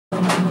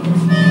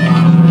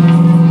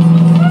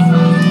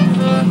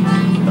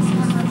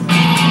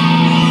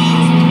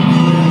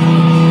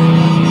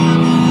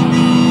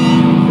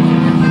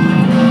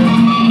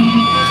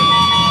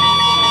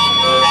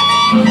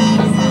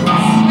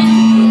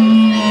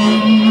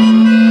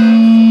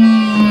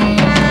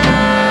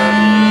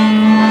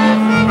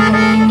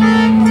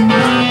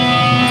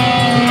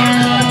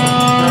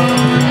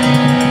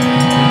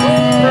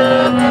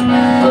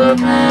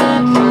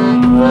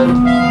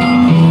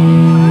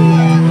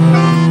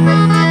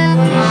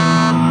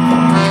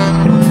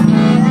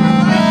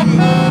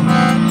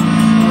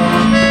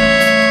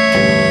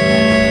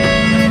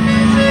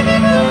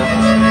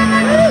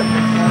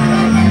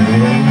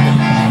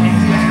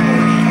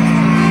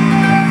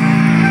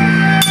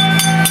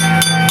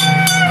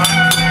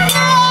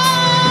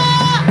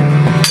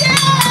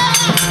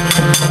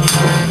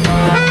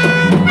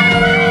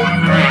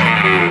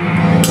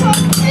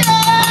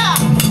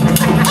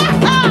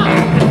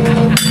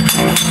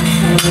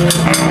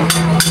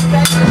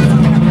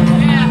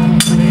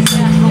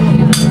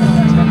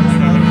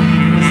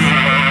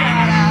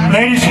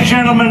Ladies and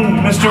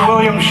gentlemen, Mr.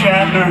 William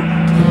Shatner.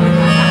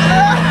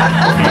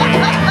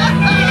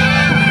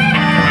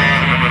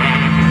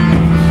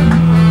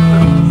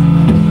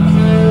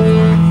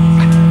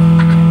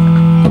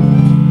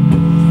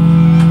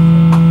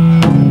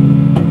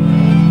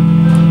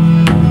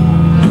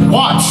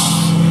 What's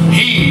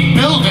he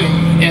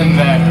building in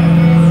there?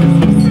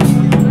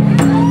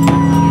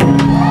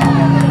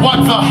 What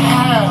the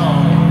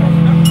hell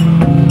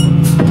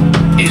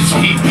is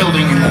he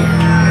building in there?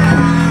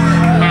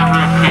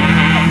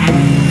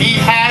 He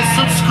has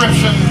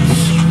subscriptions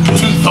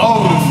to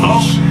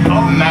those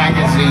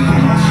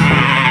magazines.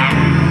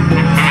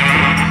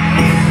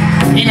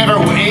 He never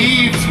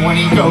waves when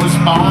he goes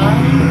by.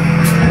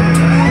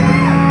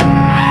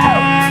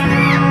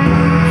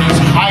 He's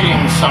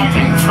hiding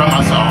something from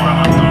us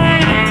all.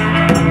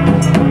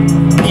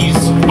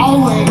 He's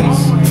always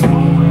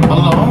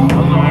alone.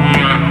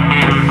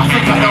 I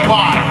think I know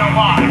why.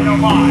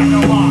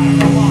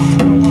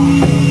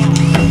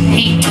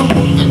 He took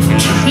the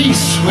tree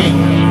swing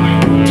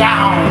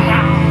down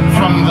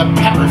from the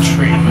pepper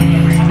tree.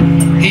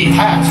 He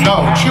has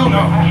no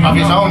children of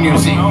his own, you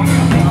see.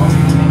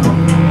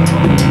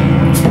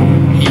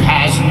 He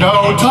has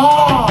no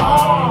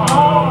dog,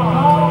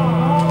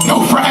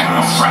 no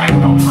friends,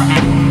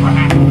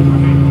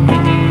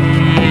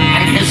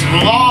 and his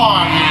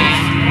lawn is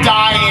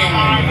dying.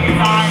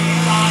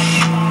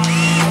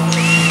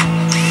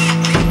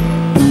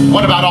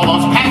 What about all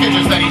those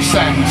packages that he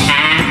sends?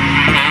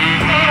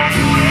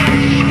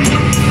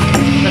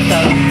 Lift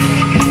that up.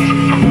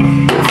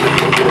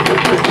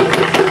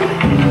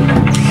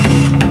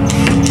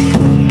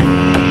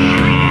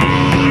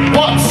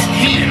 What's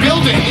he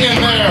building in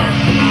there?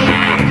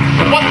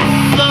 What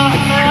the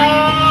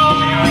hell?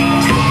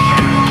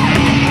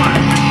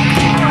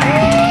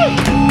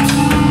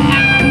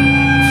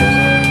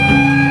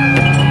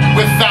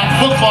 With that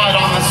hook light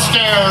on the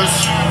stairs,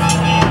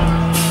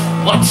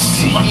 what's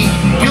he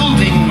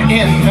building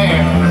in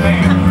there?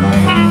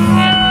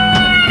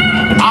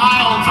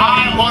 I'll tell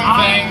you one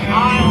thing.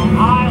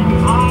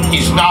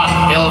 He's not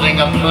building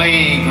a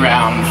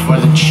playground for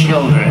the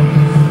children.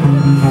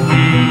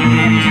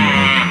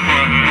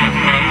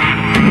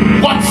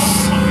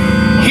 What's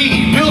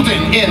he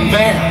building in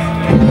there?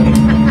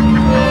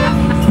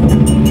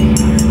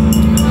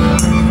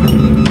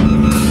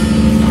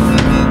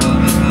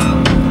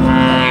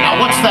 Now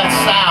what's that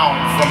sound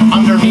from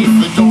underneath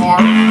the door?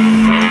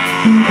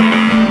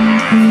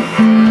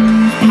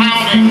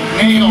 Pounding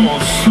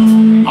nails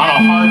on a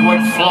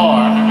hardwood floor.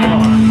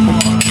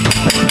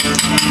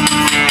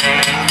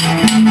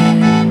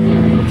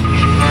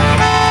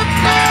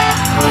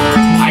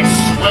 I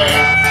swear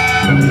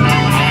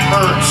I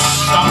heard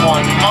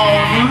someone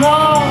moan, no!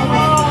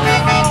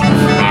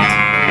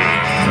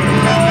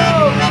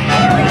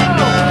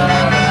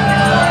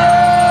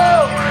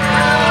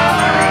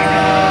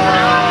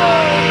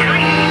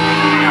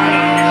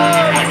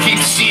 I keep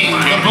seeing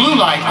the blue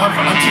light of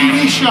a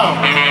TV show.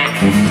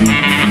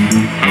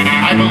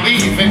 I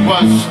believe it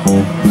was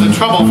the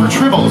Trouble for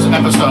Tribbles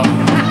episode.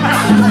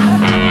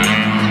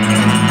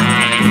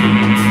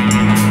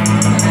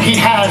 He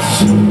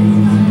has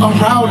a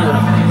router,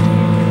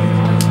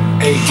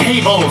 a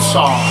table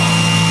saw,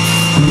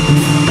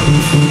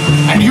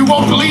 and you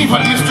won't believe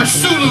what Mr.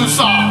 Sulu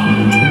saw.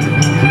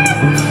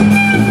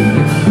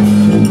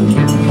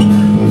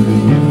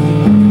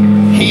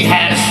 He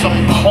has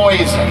some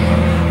poison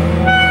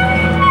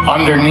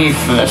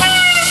underneath the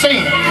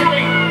sink,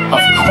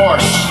 of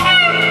course.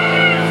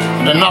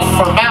 And enough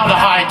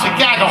formaldehyde to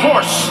gag a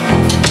horse.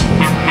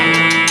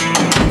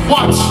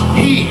 What's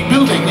he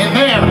building in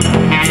there?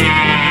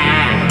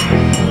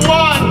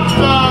 What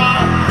the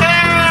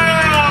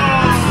hell?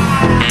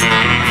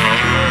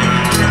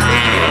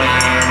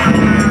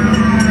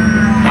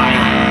 I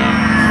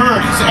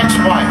heard his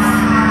ex-wife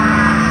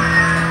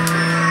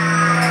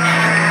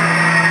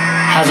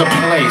has a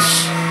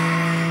place.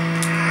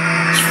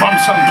 It's from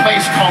some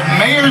place called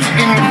Mayor's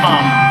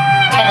Income,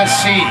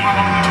 Tennessee.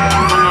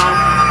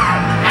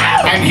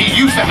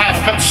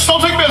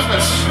 consulting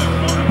business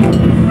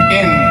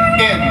in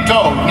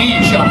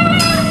Indonesia.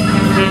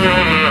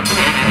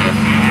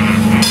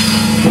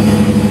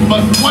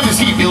 But what is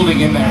he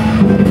building in there?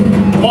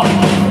 What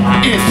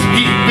is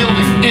he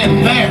building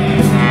in there?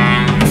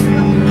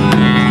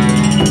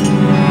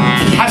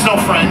 He has no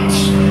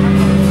friends.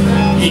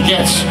 He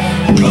gets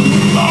a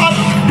lot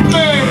of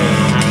things.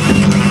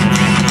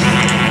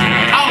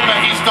 I'll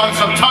bet he's done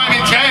some time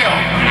in jail.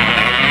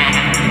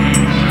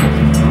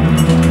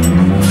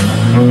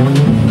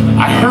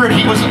 I heard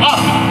he was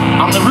up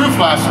on the roof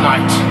last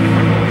night,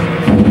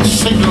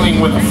 signaling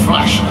with a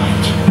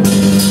flashlight.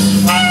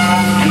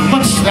 And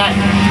what's that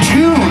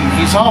tune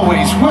he's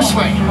always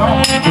whistling?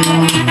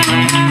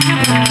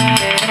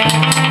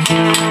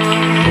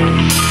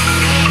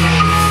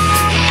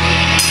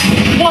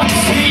 What's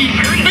he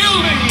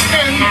building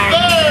in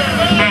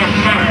there?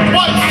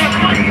 What's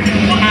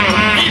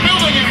he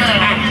building in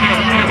there?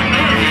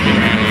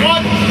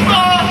 What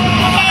the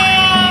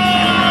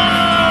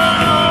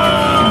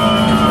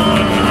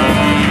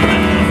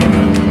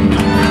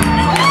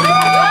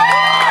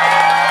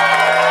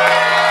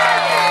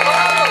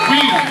We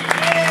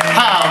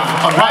have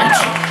a right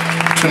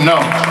to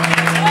know.